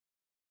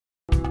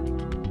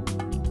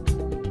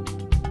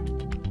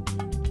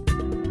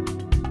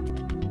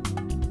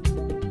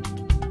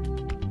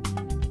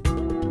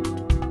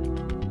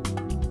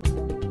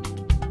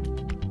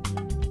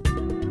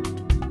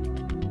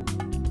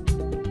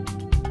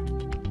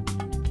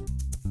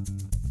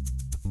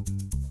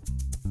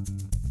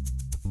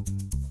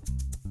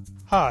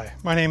Hi,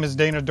 my name is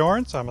Dana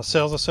Dorrance. I'm a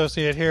sales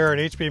associate here at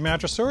HB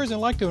Mattress Stores and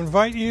I'd like to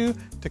invite you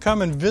to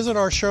come and visit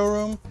our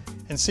showroom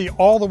and see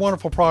all the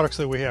wonderful products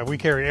that we have. We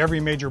carry every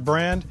major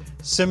brand,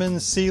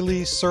 Simmons,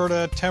 Sealy,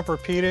 Serta,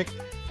 Tempur-Pedic.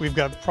 We've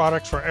got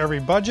products for every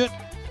budget.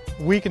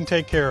 We can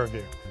take care of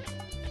you.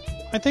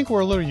 I think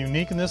we're a little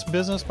unique in this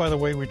business by the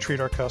way we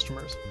treat our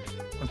customers.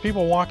 When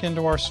people walk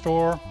into our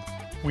store,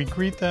 we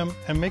greet them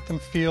and make them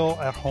feel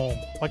at home,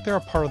 like they're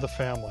a part of the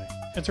family.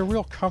 It's a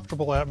real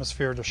comfortable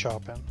atmosphere to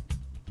shop in.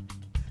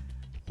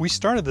 We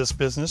started this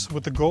business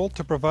with the goal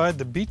to provide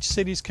the Beach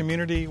Cities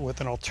community with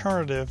an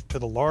alternative to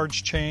the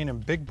large chain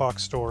and big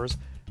box stores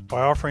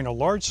by offering a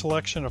large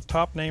selection of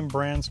top name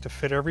brands to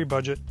fit every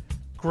budget,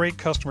 great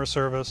customer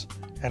service,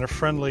 and a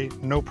friendly,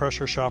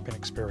 no-pressure shopping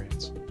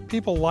experience.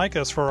 People like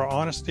us for our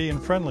honesty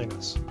and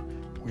friendliness.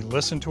 We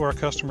listen to our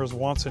customers'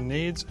 wants and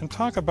needs and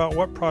talk about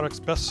what products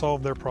best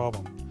solve their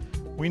problem.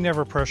 We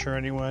never pressure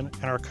anyone,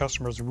 and our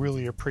customers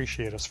really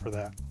appreciate us for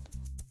that.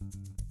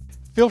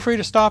 Feel free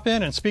to stop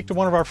in and speak to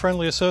one of our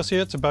friendly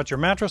associates about your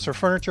mattress or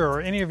furniture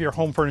or any of your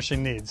home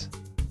furnishing needs.